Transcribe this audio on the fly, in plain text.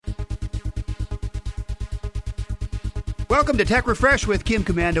Welcome to Tech Refresh with Kim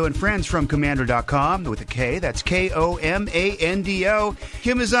Komando and friends from Komando.com with a K. That's Komando.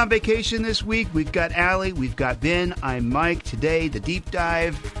 Kim is on vacation this week. We've got Allie. We've got Ben. I'm Mike. Today, the deep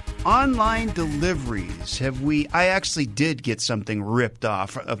dive. Online deliveries. I actually did get something ripped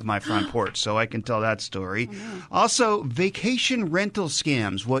off of my front porch, so I can tell that story. Oh, no. Also, vacation rental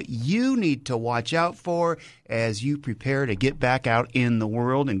scams. What you need to watch out for as you prepare to get back out in the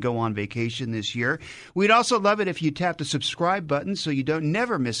world and go on vacation this year. We'd also love it if you tap the subscribe button so you don't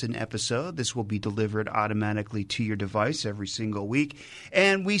never miss an episode. This will be delivered automatically to your device every single week.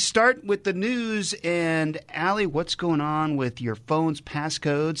 And we start with the news. And Allie, what's going on with your phone's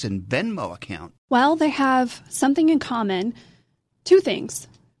passcodes and Venmo account? Well, they have something in common. Two things.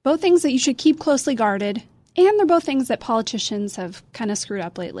 Both things that you should keep closely guarded. And they're both things that politicians have kind of screwed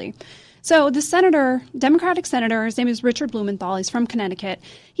up lately. So the Democratic senator, his name is Richard Blumenthal. He's from Connecticut.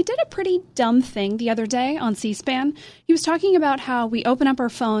 He did a pretty dumb thing the other day on C-SPAN. He was talking about how we open up our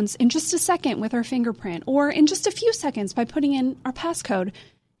phones in just a second with our fingerprint or in just a few seconds by putting in our passcode.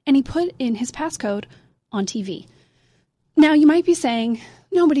 And he put in his passcode on TV. Now, you might be saying,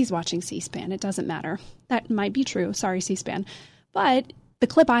 nobody's watching C-SPAN. It doesn't matter. That might be true. Sorry, C-SPAN. But the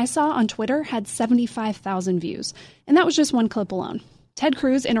clip I saw on Twitter had 75,000 views. And that was just one clip alone. Ted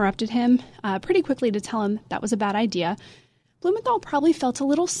Cruz interrupted him pretty quickly to tell him that was a bad idea. Blumenthal probably felt a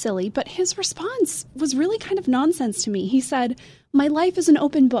little silly, but his response was really kind of nonsense to me. He said, "My life is an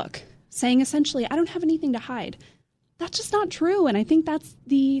open book," saying essentially, I don't have anything to hide. That's just not true, and I think that's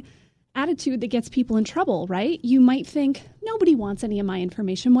the attitude that gets people in trouble, right? You might think, nobody wants any of my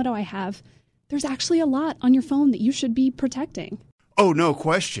information. What do I have? There's actually a lot on your phone that you should be protecting. Oh, no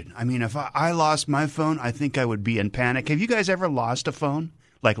question. I mean, if I lost my phone, I think I would be in panic. Have you guys ever lost a phone?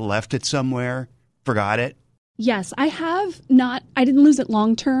 Like left it somewhere, forgot it? Yes, I have not. I didn't lose it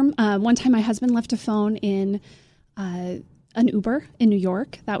long term. One time my husband left a phone in an Uber in New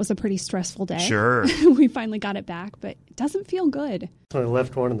York. That was a pretty stressful day. Sure. We finally got it back, but it doesn't feel good. I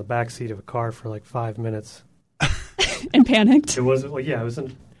left one in the back seat of a car for like 5 minutes. And panicked? It wasn't,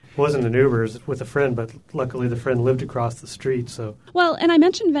 it wasn't an Uber, it was with a friend, but luckily the friend lived across the street. So well, and I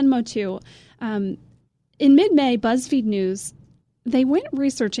mentioned Venmo too. In mid-May, BuzzFeed News, they went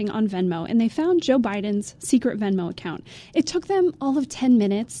researching on Venmo and they found Joe Biden's secret Venmo account. It took them all of 10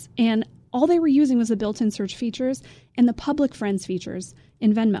 minutes, and all they were using was the built-in search features and the public friends features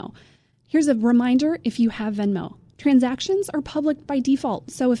in Venmo. Here's a reminder if you have Venmo. Transactions are public by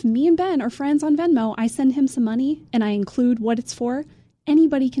default. So if me and Ben are friends on Venmo, I send him some money and I include what it's for,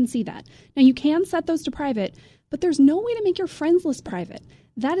 anybody can see that. Now, you can set those to private, but there's no way to make your friends list private.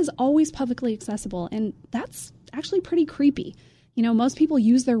 That is always publicly accessible, and that's actually pretty creepy. You know, most people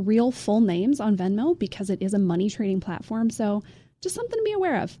use their real full names on Venmo because it is a money trading platform, so just something to be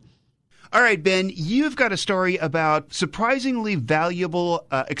aware of. All right, Ben, you've got a story about surprisingly valuable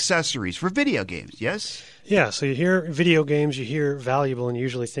accessories for video games, yes? Yeah, so you hear video games, you hear valuable, and you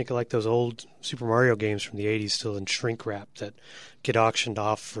usually think of like those old Super Mario games from the 80s still in shrink wrap that get auctioned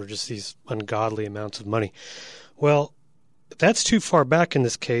off for just these ungodly amounts of money. Well, that's too far back in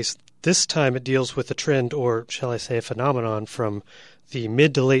this case. This time it deals with a trend, or shall I say a phenomenon, from the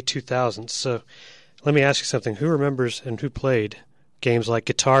mid to late 2000s. So let me ask you something. Who remembers and who played games like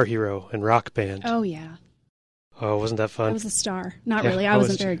Guitar Hero and Rock Band? Oh, yeah. Oh, wasn't that fun? I was a star. Not really. I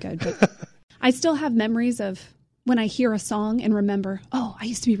wasn't very good. But I still have memories of when I hear a song and remember, oh, I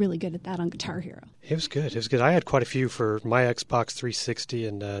used to be really good at that on Guitar Hero. It was good. It was good. I had quite a few for my Xbox 360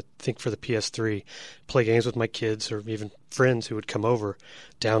 and I think for the PS3. Play games with my kids or even friends who would come over,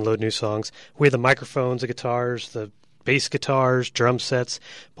 download new songs. We had the microphones, the guitars, the bass guitars, drum sets,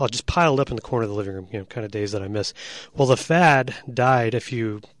 all just piled up in the corner of the living room, kind of days that I miss. Well, the fad died a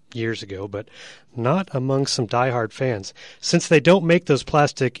few years ago, but not among some diehard fans. Since they don't make those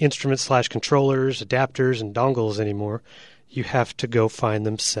plastic instruments/controllers, adapters, and dongles anymore, you have to go find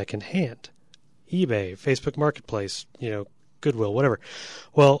them secondhand. eBay, Facebook Marketplace, Goodwill, whatever.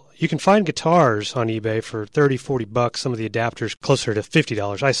 Well, you can find guitars on eBay for $30, $40, some of the adapters closer to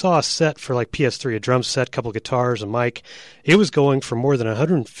 $50. I saw a set for like PS3, a drum set, couple guitars, a mic. It was going for more than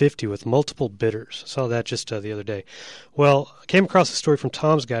 $150 with multiple bidders. I saw that just the other day. Well, I came across a story from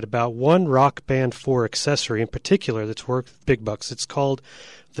Tom's Guide about one Rock Band 4 accessory in particular that's worth big bucks. It's called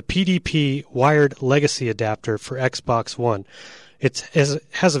the PDP Wired Legacy Adapter for Xbox One. It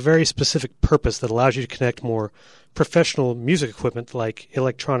has a very specific purpose that allows you to connect more professional music equipment like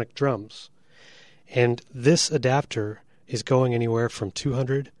electronic drums. And this adapter is going anywhere from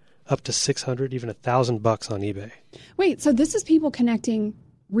 $200 up to $600, even $1,000 on eBay. Wait, so this is people connecting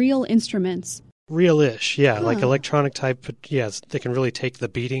real instruments? Real-ish, yeah, like electronic type, but yes, they can really take the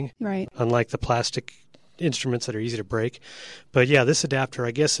beating. Right. Unlike the plastic instruments that are easy to break. But yeah, this adapter,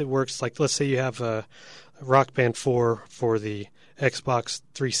 I guess it works like, let's say you have a Rock Band 4 for the Xbox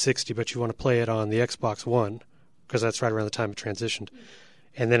 360, but you want to play it on the Xbox One, because that's right around the time it transitioned.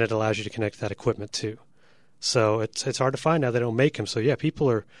 And then it allows you to connect that equipment too. So it's hard to find now. They don't make them. So yeah, people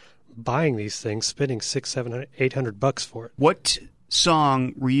are buying these things, spending $600, $700, $800 for it. What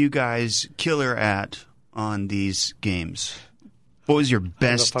song were you guys killer at on these games? What was your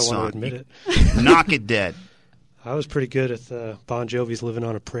best I don't know if I song? want to admit it. Knock It Dead. I was pretty good at Bon Jovi's "Living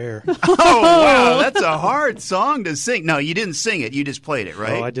on a Prayer." Oh, wow. That's a hard song to sing. No, you didn't sing it. You just played it,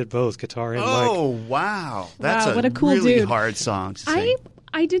 right? Oh, I did both, guitar and mic. Oh, wow. That's Wow, what a cool really dude. hard song to sing.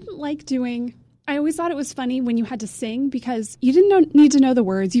 I didn't like doing... I always thought it was funny when you had to sing because you didn't need to know the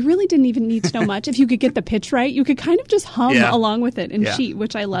words. You really didn't even need to know much. If you could get the pitch right, you could kind of just hum along with it and cheat,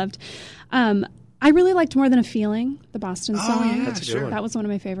 which I loved. I really liked More Than a Feeling, the Boston song. Yeah, That's a good one. That was one of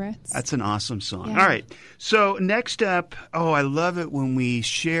my favorites. That's an awesome song. Yeah. All right. So next up, I love it when we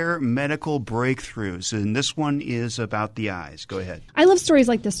share medical breakthroughs. And this one is about the eyes. Go ahead. I love stories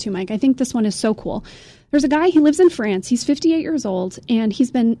like this too, Mike. I think this one is so cool. There's a guy, he lives in France. He's 58 years old, and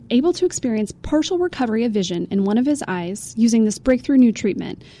he's been able to experience partial recovery of vision in one of his eyes using this breakthrough new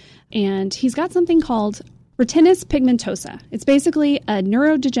treatment. And he's got something called retinitis pigmentosa. It's basically a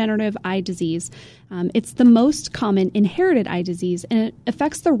neurodegenerative eye disease. It's the most common inherited eye disease, and it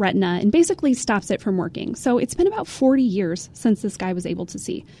affects the retina and basically stops it from working. So it's been about 40 years since this guy was able to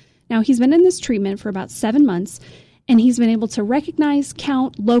see. Now, he's been in this treatment for about 7 months, and he's been able to recognize,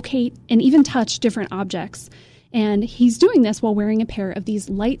 count, locate, and even touch different objects. And he's doing this while wearing a pair of these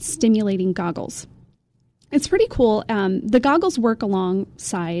light-stimulating goggles. It's pretty cool. The goggles work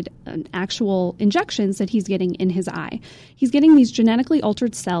alongside actual injections that he's getting in his eye. He's getting these genetically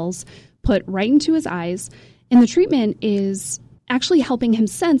altered cells put right into his eyes, and the treatment is actually helping him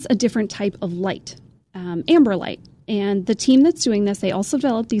sense a different type of light, amber light. And the team that's doing this, they also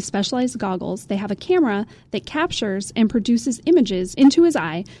developed these specialized goggles. They have a camera that captures and produces images into his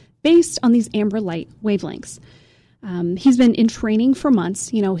eye based on these amber light wavelengths. He's been in training for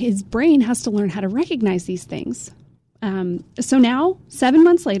months. You know, his brain has to learn how to recognize these things. So now, 7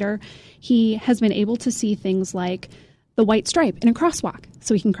 months later, he has been able to see things like the white stripe in a crosswalk,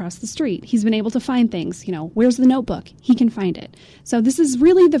 so he can cross the street. He's been able to find things, you know, where's the notebook? He can find it. So this is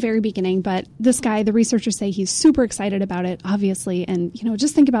really the very beginning, but this guy, the researchers say he's super excited about it, obviously, and, you know,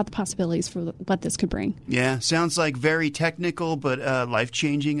 just think about the possibilities for what this could bring. Yeah, sounds like very technical, but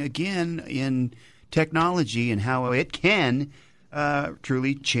life-changing again in technology and how it can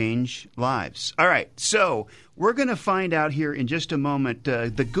truly change lives. All right, so we're going to find out here in just a moment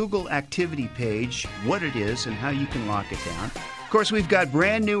the Google activity page, what it is and how you can lock it down. Of course, we've got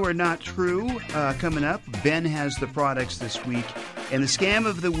Brand New or Not True coming up. Ben has the products this week. And the scam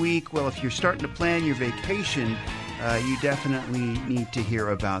of the week, well, if you're starting to plan your vacation, you definitely need to hear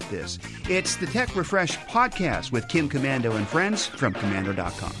about this. It's the Tech Refresh Podcast with Kim Komando and friends from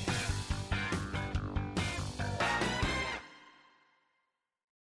Komando.com.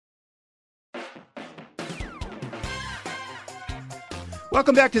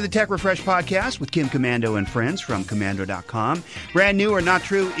 Welcome back to the Tech Refresh Podcast with Kim Komando and friends from Komando.com. Brand New or Not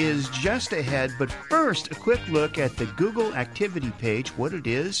True is just ahead, but first, a quick look at the Google activity page, what it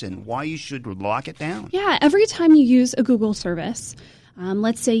is and why you should lock it down. Yeah, every time you use a Google service,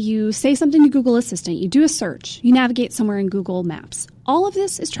 let's say you say something to Google Assistant, you do a search, you navigate somewhere in Google Maps. All of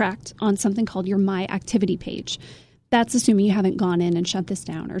this is tracked on something called your My Activity page. That's assuming you haven't gone in and shut this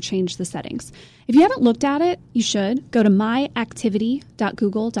down or changed the settings. If you haven't looked at it, you should. Go to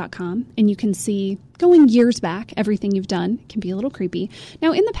myactivity.google.com and you can see, going years back, everything you've done. It can be a little creepy.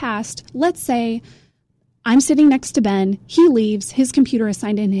 Now, in the past, let's say I'm sitting next to Ben. He leaves. His computer is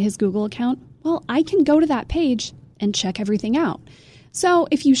signed into his Google account. Well, I can go to that page and check everything out. So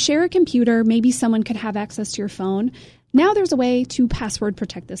if you share a computer, maybe someone could have access to your phone. Now there's a way to password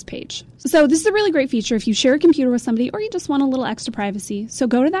protect this page. So this is a really great feature if you share a computer with somebody or you just want a little extra privacy. So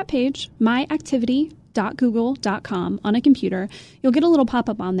go to that page, myactivity.google.com on a computer. You'll get a little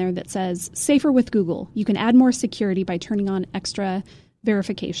pop-up on there that says Safer with Google. You can add more security by turning on extra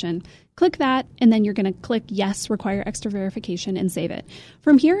verification. Click that, and then you're going to click Yes, require extra verification, and save it.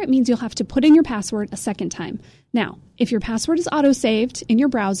 From here, it means you'll have to put in your password a second time. Now, if your password is auto-saved in your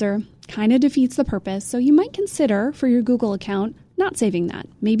browser, kind of defeats the purpose, so you might consider, for your Google account, not saving that.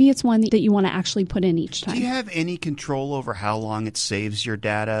 Maybe it's one that you want to actually put in each time. Do you have any control over how long it saves your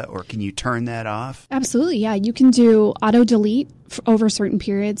data, or can you turn that off? Absolutely, yeah. You can do auto-delete over certain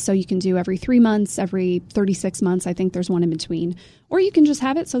periods, so you can do every 3 months, every 36 months. I think there's one in between. Or you can just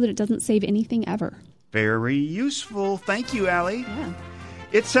have it so that it doesn't save anything ever. Very useful. Thank you, Allie. Yeah.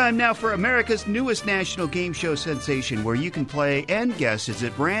 It's time now for America's newest national game show sensation, where you can play and guess, is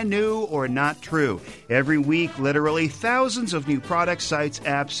it brand new or not true? Every week, literally thousands of new products, sites,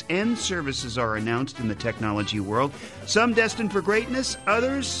 apps, and services are announced in the technology world. Some destined for greatness,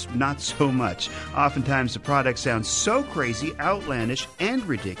 others not so much. Oftentimes, the product sounds so crazy, outlandish, and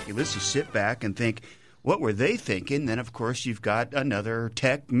ridiculous, you sit back and think, what were they thinking? Then, of course, you've got another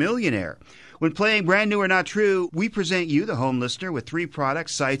tech millionaire. When playing Brand New or Not True, we present you, the home listener, with 3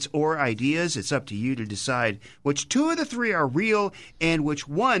 products, sites, or ideas. It's up to you to decide which 2 of the 3 are real and which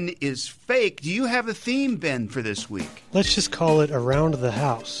one is fake. Do you have a theme, Ben, for this week? Let's just call it Around the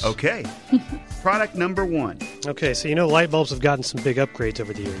House. Okay. Product number 1. Okay, so light bulbs have gotten some big upgrades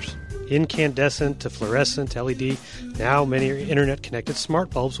over the years. Incandescent to fluorescent, LED. Now many are internet-connected smart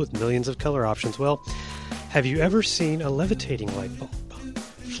bulbs with millions of color options. Well, have you ever seen a levitating light bulb?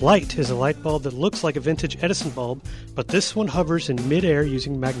 Flight is a light bulb that looks like a vintage Edison bulb, but this one hovers in midair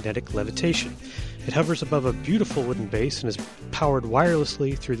using magnetic levitation. It hovers above a beautiful wooden base and is powered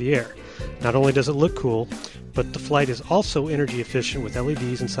wirelessly through the air. Not only does it look cool, but the Flight is also energy efficient with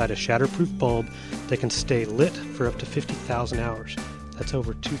LEDs inside a shatterproof bulb that can stay lit for up to 50,000 hours. That's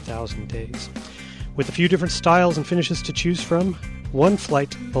over 2,000 days. With a few different styles and finishes to choose from, one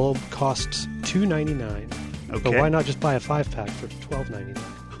Flight bulb costs $2.99. Okay. But why not just buy a 5-pack for $12.99?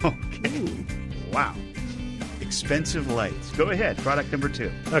 Okay. Wow. Expensive lights. Go ahead. Product number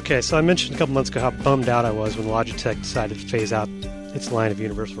 2. Okay, so I mentioned a couple months ago how bummed out I was when Logitech decided to phase out its line of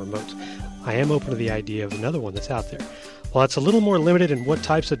universal remotes. I am open to the idea of another one that's out there. While it's a little more limited in what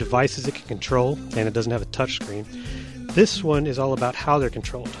types of devices it can control, and it doesn't have a touchscreen, this one is all about how they're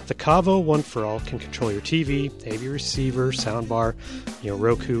controlled. The Kavo One For All can control your TV, AV receiver, soundbar,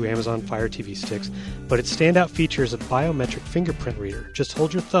 Roku, Amazon Fire TV sticks, but its standout feature is a biometric fingerprint reader. Just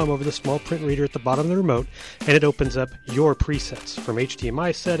hold your thumb over the small print reader at the bottom of the remote, and it opens up your presets, from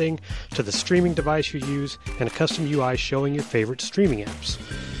HDMI setting to the streaming device you use, and a custom UI showing your favorite streaming apps.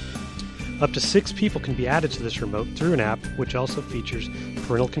 Up to 6 people can be added to this remote through an app, which also features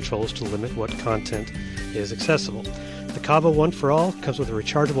parental controls to limit what content is accessible. The Kavo One For All comes with a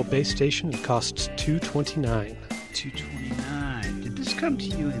rechargeable base station and costs $229. $229. Did this come to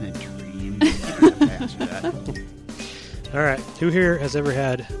you in a dream? You don't have to answer that. All right, who here has ever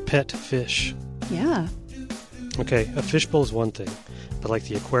had pet fish? Yeah. Okay, a fishbowl is one thing, but like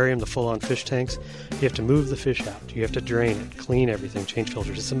the aquarium, the full-on fish tanks, you have to move the fish out. You have to drain it, clean everything, change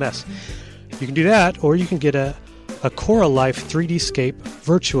filters. It's a mess. You can do that, or you can get a Coralife 3D Scape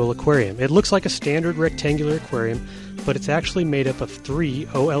virtual aquarium. It looks like a standard rectangular aquarium, but it's actually made up of 3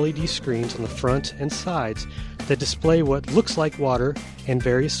 OLED screens on the front and sides that display what looks like water and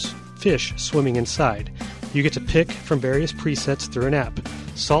various fish swimming inside. You get to pick from various presets through an app.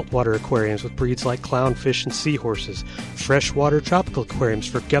 Saltwater aquariums with breeds like clownfish and seahorses, freshwater tropical aquariums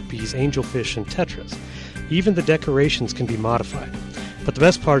for guppies, angelfish, and tetras. Even the decorations can be modified. But the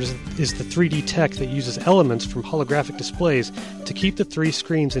best part is the 3D tech that uses elements from holographic displays to keep the 3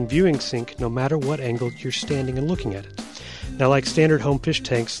 screens in viewing sync no matter what angle you're standing and looking at it. Now, like standard home fish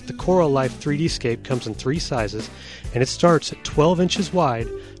tanks, the Coralife 3D Scape comes in 3 sizes, and it starts at 12 inches wide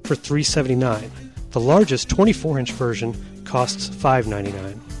for $379. The largest 24-inch version costs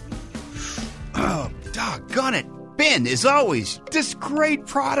 $599. Oh, doggone it. Ben, as always, just great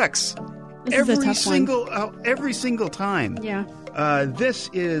products. This is a tough one. Every single time. Yeah.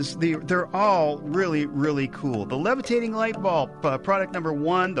 They're all really, really cool. The levitating light bulb, product number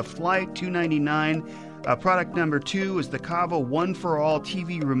 1, the Flight, $299. Product number 2 is the Kavo One For All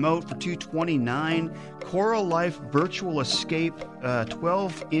TV remote for $229. Coralife Virtual Escape,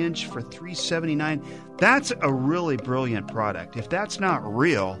 12-inch for $379. That's a really brilliant product. If that's not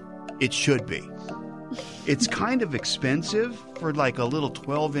real, it should be. It's kind of expensive for like a little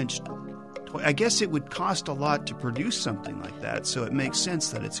 12-inch. I guess it would cost a lot to produce something like that, so it makes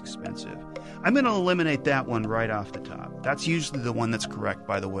sense that it's expensive. I'm going to eliminate that one right off the top. That's usually the one that's correct,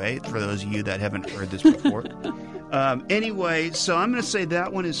 by the way, for those of you that haven't heard this before. Anyway, so I'm going to say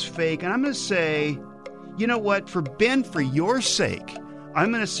that one is fake, and I'm going to say, you know what, for Ben, for your sake,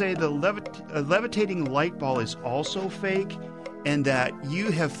 I'm going to say the levitating light ball is also fake, and that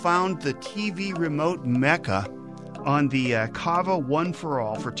you have found the TV remote mecca on the Kavo One For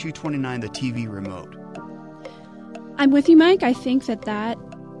All for $229, the TV remote. I'm with you, Mike. I think that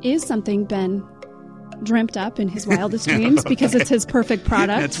is something Ben dreamt up in his wildest dreams because it's his perfect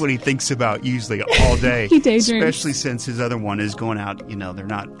product. That's what he thinks about usually all day. He daydreams. Especially since his other one is going out, they're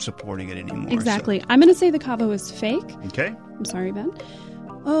not supporting it anymore. Exactly. So. I'm going to say the Kavo is fake. Okay. I'm sorry, Ben.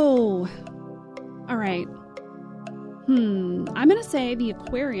 Oh, all right. I'm going to say the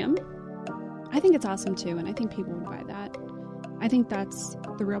aquarium. I think it's awesome too, and I think people would buy that. I think that's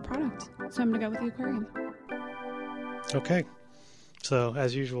the real product. So I'm going to go with the aquarium. Okay. So,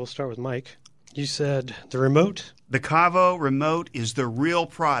 as usual, we'll start with Mike. You said the remote? The Cavo remote is the real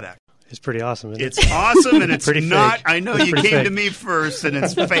product. It's pretty awesome, isn't it? It's awesome, and it's not. Fake. I know you came fake. to me first, and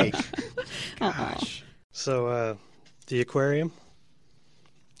it's fake. Gosh. So, the aquarium?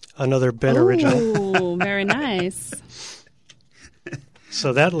 Another Ben original. Oh, very nice.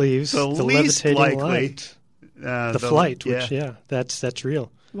 So that leaves The the least levitating likely, light. The flight, yeah. which, that's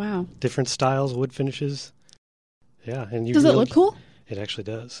real. Wow. Different styles, wood finishes. Yeah. And you Does it look cool? It actually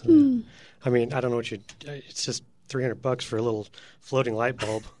does. Hmm. I mean, I don't know what it's just $300 for a little floating light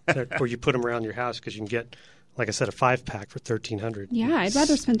bulb where you put them around your house because you can get, like I said, a 5-pack for $1,300. Yeah, I'd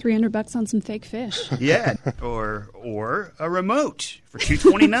rather spend $300 on some fake fish. Yeah, or a remote for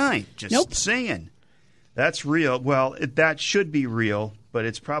 $229. Just saying. That's real. Well, that should be real, but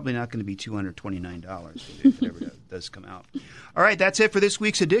it's probably not going to be $229 if it ever does come out. All right, that's it for this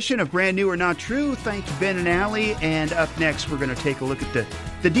week's edition of Brand New or Not True. Thank you, Ben and Allie. And up next, we're going to take a look at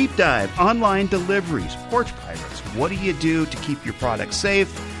the deep dive, online deliveries, Porch Pirates. What do you do to keep your product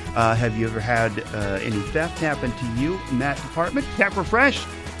safe? Have you ever had any theft happen to you in that department? Tech Refresh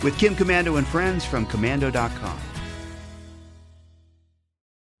with Kim Komando and friends from Komando.com.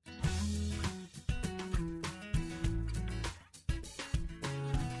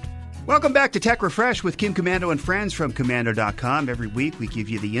 Welcome back to Tech Refresh with Kim Komando and friends from Komando.com. Every week we give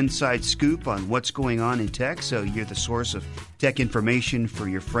you the inside scoop on what's going on in tech, so you're the source of tech information for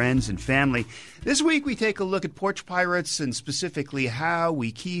your friends and family. This week we take a look at Porch Pirates and specifically how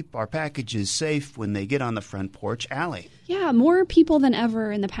we keep our packages safe when they get on the front porch. Allie. Yeah, more people than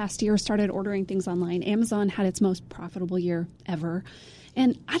ever in the past year started ordering things online. Amazon had its most profitable year ever.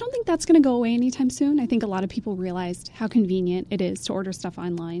 And I don't think that's going to go away anytime soon. I think a lot of people realized how convenient it is to order stuff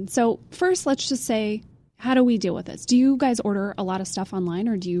online. So first, let's just say, how do we deal with this? Do you guys order a lot of stuff online,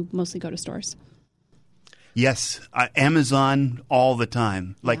 or do you mostly go to stores? Yes, Amazon all the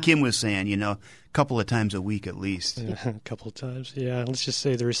time. Like Kim was saying, a couple of times a week at least. Yeah, a couple of times. Yeah, let's just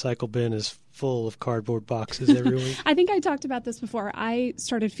say the recycle bin is full of cardboard boxes every week. I think I talked about this before. I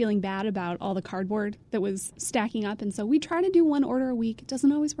started feeling bad about all the cardboard that was stacking up, and so we try to do one order a week. It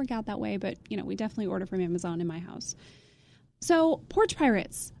doesn't always work out that way, but we definitely order from Amazon in my house. So, Porch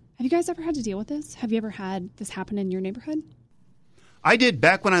Pirates, have you guys ever had to deal with this? Have you ever had this happen in your neighborhood? I did.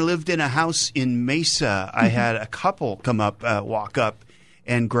 Back when I lived in a house in Mesa, I had a couple walk up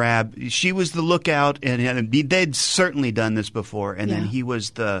and grab. She was the lookout, and they'd certainly done this before. And then he was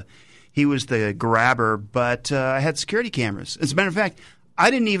the grabber. But I had security cameras. As a matter of fact,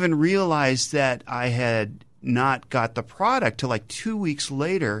 I didn't even realize that I had not got the product till like 2 weeks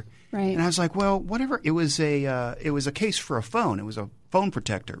later. Right. And I was like, well, whatever. It was a case for a phone. It was a phone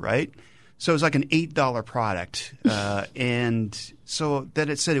protector, right? So it was like an $8 product. And so that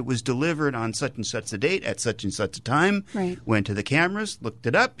it said it was delivered on such and such a date at such and such a time. Right. Went to the cameras, looked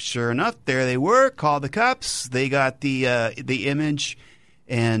it up. Sure enough, there they were. Called the cops. They got the image.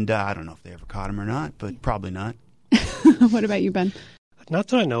 And I don't know if they ever caught him or not, but probably not. What about you, Ben? Not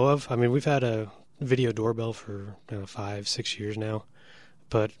that I know of. I mean, we've had a video doorbell for 5-6 years now.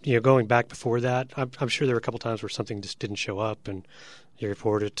 But, going back before that, I'm sure there were a couple times where something just didn't show up and you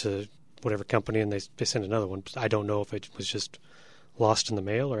report it to whatever company and they send another one. I don't know if it was just lost in the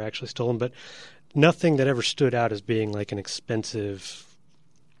mail or actually stolen, but nothing that ever stood out as being like an expensive,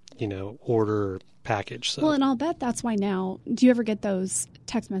 order or package. So. Well, and I'll bet that's why now, do you ever get those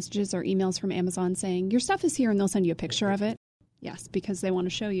text messages or emails from Amazon saying, your stuff is here, and they'll send you a picture of it? Yes, because they want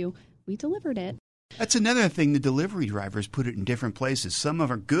to show you, we delivered it. That's another thing. The delivery drivers put it in different places. Some of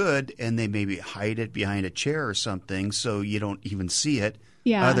them are good, and they maybe hide it behind a chair or something so you don't even see it.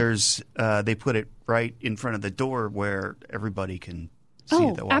 Yeah. Others, they put it right in front of the door where everybody can see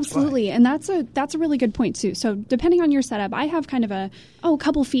it that walks absolutely. by. And that's a really good point, too. So depending on your setup, I have kind of a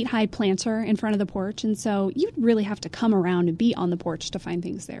couple feet high planter in front of the porch. And so you'd really have to come around and be on the porch to find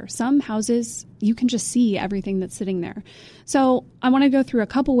things there. Some houses, you can just see everything that's sitting there. So I want to go through a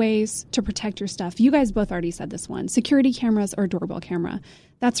couple ways to protect your stuff. You guys both already said this one, security cameras or doorbell camera.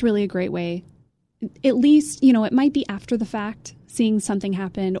 That's really a great way. At least, it might be after the fact, seeing something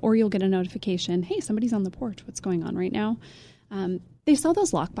happen, or you'll get a notification, hey, somebody's on the porch. What's going on right now? They sell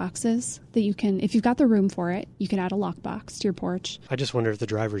those lock boxes that you can, if you've got the room for it, you can add a lock box to your porch. I just wonder if the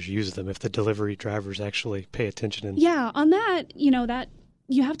drivers use them, if the delivery drivers actually pay attention. Yeah, on that, that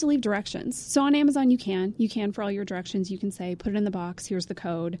you have to leave directions. So on Amazon, you can for all your directions, you can say, put it in the box, here's the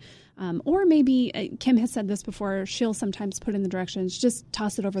code. Or maybe, Kim has said this before, she'll sometimes put in the directions, just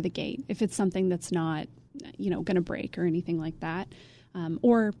toss it over the gate if it's something that's not, going to break or anything like that.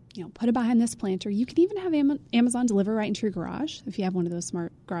 or put it behind this planter. You can even have Amazon deliver right into your garage if you have one of those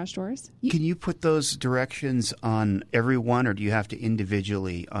smart garage doors. Can you put those directions on every one, or do you have to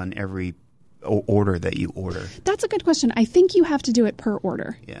individually on every order that you order? That's a good question. I think you have to do it per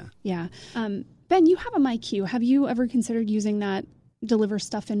order. Yeah. Ben, you have a MyQ. Have you ever considered using that? Deliver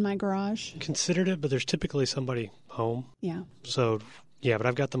stuff in my garage? Considered it, but there's typically somebody home. Yeah. So, yeah, but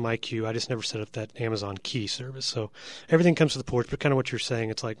I've got the MyQ. I just never set up that Amazon key service. So everything comes to the porch, but kind of what you're saying,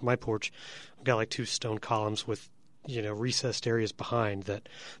 it's like my porch. I've got like 2 stone columns with, recessed areas behind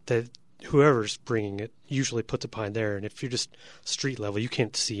that whoever's bringing it usually puts it behind there. And if you're just street level, you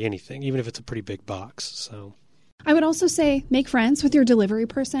can't see anything, even if it's a pretty big box. So I would also say make friends with your delivery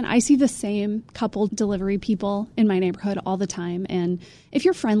person. I see the same couple delivery people in my neighborhood all the time. And if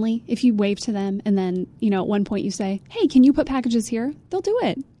you're friendly, if you wave to them and then, at one point you say, hey, can you put packages here? They'll do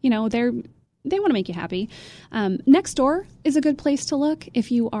it. They want to make you happy. Nextdoor is a good place to look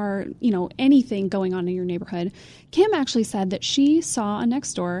if you are, anything going on in your neighborhood. Kim actually said that she saw on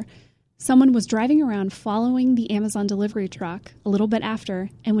Nextdoor someone was driving around following the Amazon delivery truck a little bit after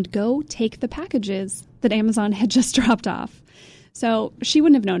and would go take the packages that Amazon had just dropped off. So she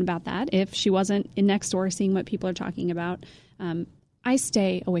wouldn't have known about that if she wasn't in Nextdoor seeing what people are talking about. I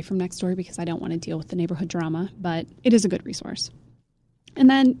stay away from Nextdoor because I don't want to deal with the neighborhood drama, but it is a good resource. And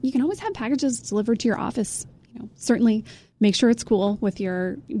then you can always have packages delivered to your office. Certainly make sure it's cool with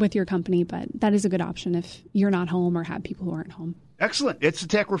your company, but that is a good option if you're not home or have people who aren't home. Excellent. It's the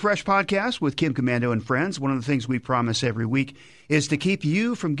Tech Refresh Podcast with Kim Komando and friends. One of the things we promise every week is to keep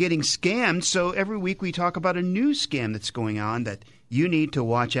you from getting scammed. So every week we talk about a new scam that's going on that you need to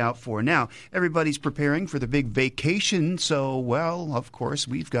watch out for. Now, everybody's preparing for the big vacation. So, well, of course,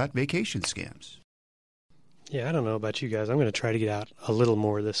 we've got vacation scams. Yeah, I don't know about you guys. I'm going to try to get out a little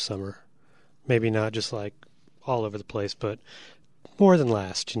more this summer. Maybe not just like all over the place, but more than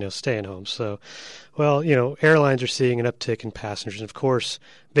last, staying home. So, well, airlines are seeing an uptick in passengers. And of course,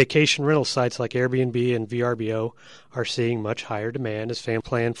 vacation rental sites like Airbnb and VRBO are seeing much higher demand as families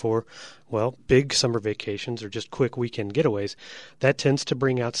plan for, well, big summer vacations or just quick weekend getaways. That tends to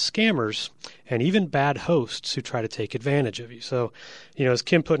bring out scammers and even bad hosts who try to take advantage of you. So, as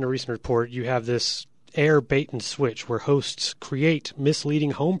Kim put in a recent report, you have this air bait and switch where hosts create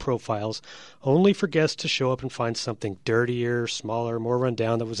misleading home profiles only for guests to show up and find something dirtier, smaller, more run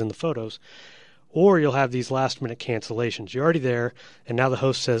down that was in the photos. Or you'll have these last-minute cancellations. You're already there, and now the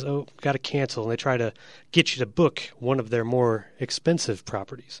host says, oh, got to cancel, and they try to get you to book one of their more expensive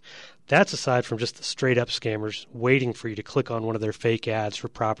properties. That's aside from just the straight-up scammers waiting for you to click on one of their fake ads for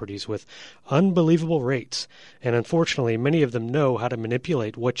properties with unbelievable rates. And unfortunately, many of them know how to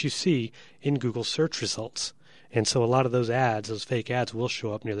manipulate what you see in Google search results. And so a lot of those ads, those fake ads, will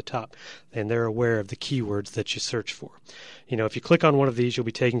show up near the top, and they're aware of the keywords that you search for. If you click on one of these, you'll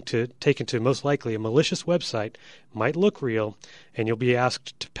be taken to most likely a malicious website, might look real, and you'll be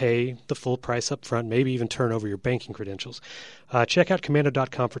asked to pay the full price up front, maybe even turn over your banking credentials. Check out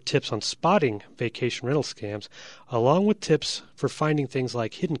Komando.com for tips on spotting vacation rental scams, along with tips for finding things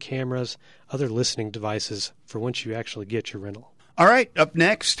like hidden cameras, other listening devices for once you actually get your rental. All right, up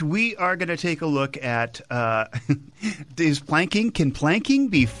next, we are going to take a look at, can planking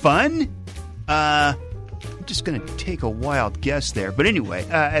be fun? I'm just going to take a wild guess there. But anyway,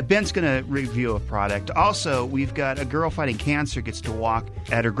 Ben's going to review a product. Also, we've got a girl fighting cancer gets to walk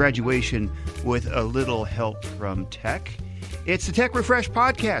at her graduation with a little help from tech. It's the Tech Refresh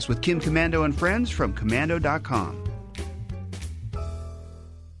Podcast with Kim Komando and friends from Komando.com.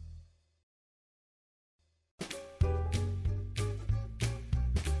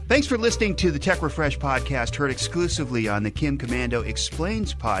 Thanks for listening to the Tech Refresh Podcast, heard exclusively on the Kim Komando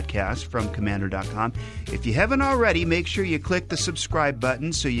Explains podcast from Komando.com. If you haven't already, make sure you click the subscribe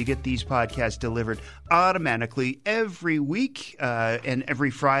button so you get these podcasts delivered automatically every week. And every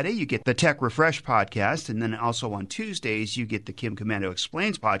Friday, you get the Tech Refresh Podcast. And then also on Tuesdays, you get the Kim Komando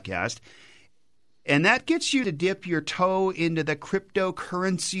Explains podcast. And that gets you to dip your toe into the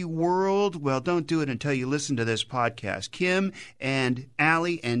cryptocurrency world. Well, don't do it until you listen to this podcast. Kim and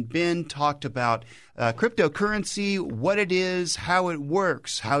Allie and Ben talked about cryptocurrency, what it is, how it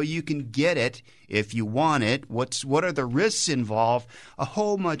works, how you can get it if you want it, what are the risks involved, a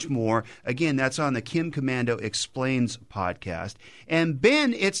whole much more. Again, that's on the Kim Komando Explains podcast. And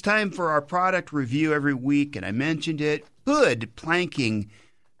Ben, it's time for our product review every week, and I mentioned it. Could planking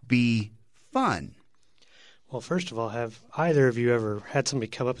be fun? Well, first of all, have either of you ever had somebody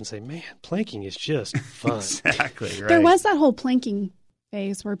come up and say, man, planking is just fun? Exactly, right. There was that whole planking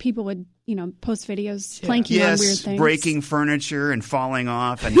phase where people would, post videos planking on weird things. Breaking furniture and falling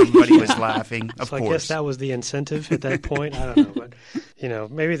off, and everybody was laughing. Of course. I guess that was the incentive at that point. I don't know,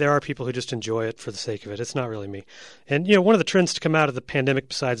 but maybe there are people who just enjoy it for the sake of it. It's not really me. And one of the trends to come out of the pandemic,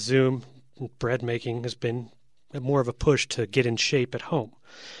 besides Zoom, bread making, has been more of a push to get in shape at home.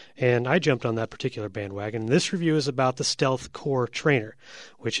 And I jumped on that particular bandwagon. This review is about the Stealth Core Trainer,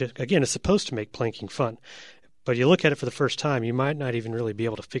 which, again, is supposed to make planking fun. But you look at it for the first time, you might not even really be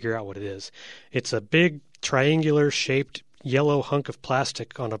able to figure out what it is. It's a big, triangular-shaped yellow hunk of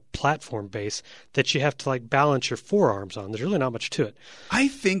plastic on a platform base that you have to balance your forearms on. There's really not much to it. I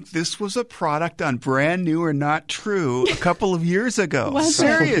think this was a product on Brand New or Not True a couple of years ago.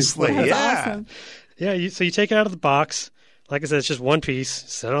 Seriously, That's yeah. awesome. Yeah, so you take it out of the box. Like I said, it's just one piece,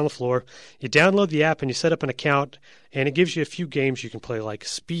 set it on the floor. You download the app and you set up an account, and it gives you a few games you can play, like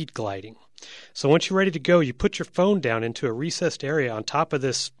speed gliding. So once you're ready to go, you put your phone down into a recessed area on top of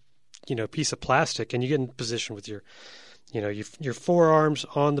this, piece of plastic, and you get in position with your forearms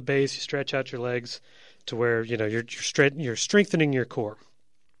on the base. You stretch out your legs to where you're strengthening your core.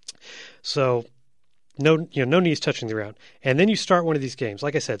 So no knees touching the ground. And then you start one of these games.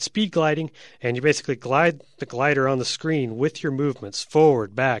 Like I said, speed gliding, and you basically glide the glider on the screen with your movements,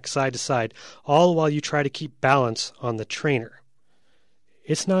 forward, back, side to side, all while you try to keep balance on the trainer.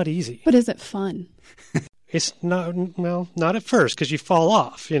 It's not easy. But is it fun? It's not, not at first, because you fall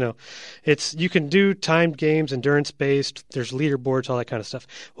off. You can do timed games, endurance-based, there's leaderboards, all that kind of stuff.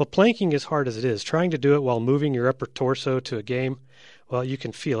 Well, planking, as hard as it is, trying to do it while moving your upper torso to a game, well, you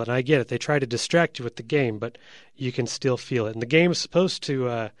can feel it. And I get it. They try to distract you with the game, but you can still feel it. And the game is supposed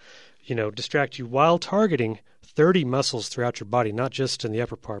to, distract you while targeting 30 muscles throughout your body, not just in the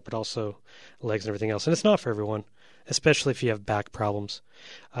upper part, but also legs and everything else. And it's not for everyone, especially if you have back problems.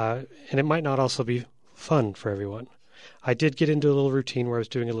 And it might not also be fun for everyone. I did get into a little routine where I was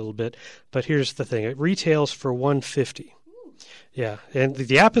doing a little bit, but here's the thing. It retails for $150. Yeah, and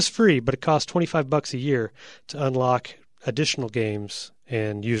the app is free, but it costs $25 a year to unlock additional games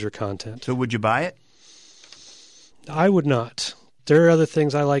and user content. So would you buy it? I would not. There are other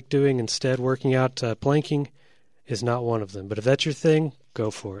things I like doing instead. Working out, planking is not one of them. But if that's your thing, go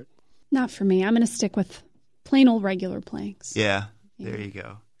for it. Not for me. I'm going to stick with plain old regular planks. Yeah, there you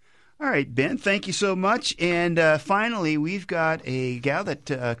go. All right, Ben, thank you so much. And finally, we've got a gal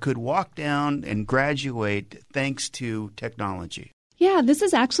that could walk down and graduate thanks to technology. Yeah, this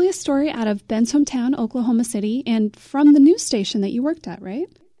is actually a story out of Ben's hometown, Oklahoma City, and from the news station that you worked at, right?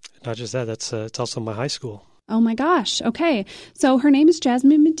 Not just that, it's also my high school. Oh my gosh. Okay. So her name is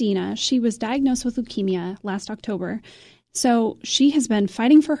Jasmine Medina. She was diagnosed with leukemia last October. So she has been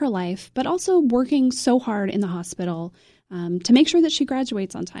fighting for her life, but also working so hard in the hospital to make sure that she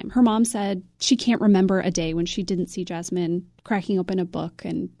graduates on time. Her mom said she can't remember a day when she didn't see Jasmine cracking open a book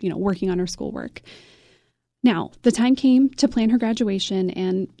and, working on her schoolwork. Now, the time came to plan her graduation,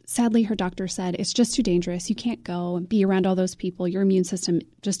 and sadly, her doctor said, it's just too dangerous. You can't go and be around all those people. Your immune system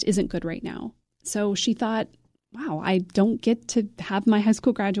just isn't good right now. So she thought, wow, I don't get to have my high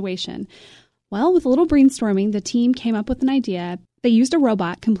school graduation. Well, with a little brainstorming, the team came up with an idea. They used a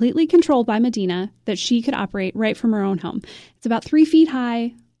robot completely controlled by Medina that she could operate right from her own home. It's about 3 feet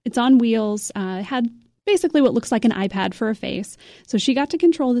high. It's on wheels. It had basically what looks like an iPad for a face. So she got to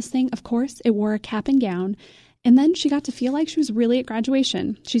control this thing. Of course, it wore a cap and gown. And then she got to feel like she was really at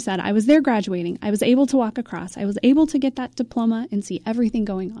graduation. She said, I was there graduating. I was able to walk across. I was able to get that diploma and see everything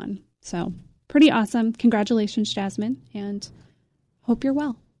going on. So pretty awesome. Congratulations, Jasmine, and hope you're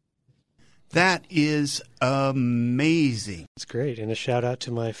well. That is amazing. It's great. And a shout out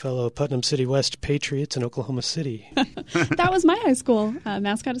to my fellow Putnam City West Patriots in Oklahoma City. That was my high school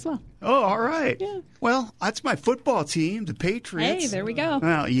mascot as well. Oh, all right. Yeah. Well, that's my football team, the Patriots. Hey, there we go.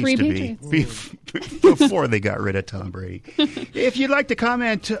 Well, it used 3 to Patriots. be before they got rid of Tom Brady. If you'd like to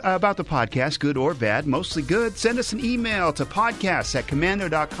comment about the podcast, good or bad, mostly good, send us an email to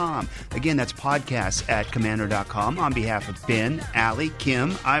podcasts@commando.com. Again, that's podcasts@commando.com. On behalf of Ben, Allie,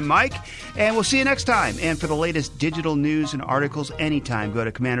 Kim, I'm Mike, and we'll see you next time. And for the latest digital news and articles anytime, go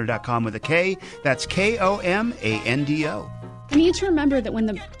to commando.com with a K. That's KOMANDO. We need to remember that when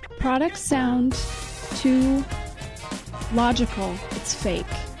the products sound too logical, it's fake.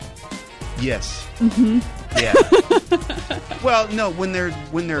 Yes. Mm-hmm. Yeah. Well, no, when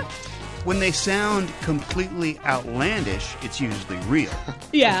they sound completely outlandish, it's usually real.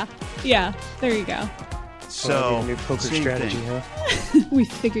 Yeah. There you go. So, a new poker strategy, huh? We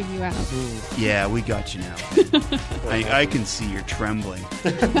figured you out. Yeah, we got you now. I can see you're trembling.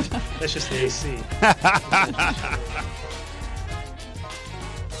 That's just the AC.